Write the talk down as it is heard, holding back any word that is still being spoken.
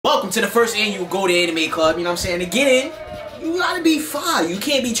welcome to the first annual Go to Anime Club. You know what I'm saying? To get in, you gotta be fire. You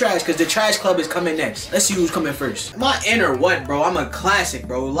can't be trash because the trash club is coming next. Let's see who's coming first. Am I in or what, bro? I'm a classic,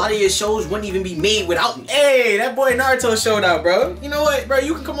 bro. A lot of your shows wouldn't even be made without me. Hey, that boy Naruto showed out, bro. You know what, bro?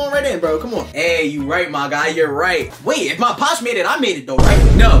 You can come on right in, bro. Come on. Hey, you right, my guy. You're right. Wait, if my pops made it, I made it though,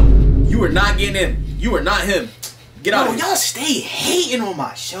 right? No, you are not getting in. You are not him. Get out. Bro, y'all stay hating on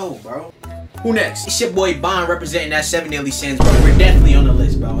my show, bro. Who next? It's your boy Bond representing that 7 Deadly Sins, bro. We're definitely on the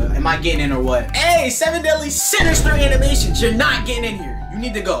list, bro. Am I getting in or what? Hey, 7 Deadly Sinister Animations. You're not getting in here. You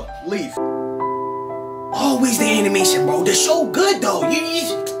need to go. Leave. Always the animation, bro. The show good, though.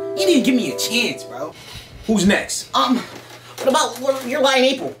 You didn't give me a chance, bro. Who's next? What about Your Lie in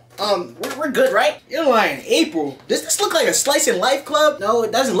April? We're good, right? Your Lie in April? Does this look like a Slice in Life club? No,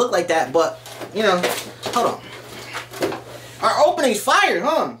 it doesn't look like that, but, you know, hold on. Our opening's fire,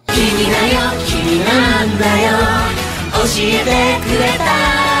 huh?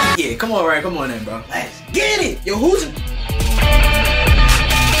 Yeah, come on, right? Come on in, bro. Let's get it! Yo, who's...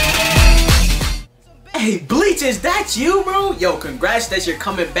 Hey, Bleach, is that you, bro? Yo, congrats that you're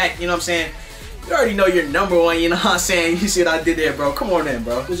coming back, you know what I'm saying? You already know you're #1, you know what I'm saying? You see what I did there, bro. Come on in,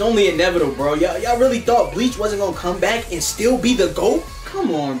 bro. It was only inevitable, bro. Y'all really thought Bleach wasn't gonna come back and still be the GOAT?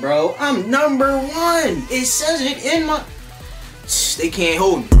 Come on, bro. I'm #1. It says it in my... They can't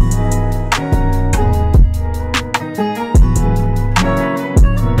hold me.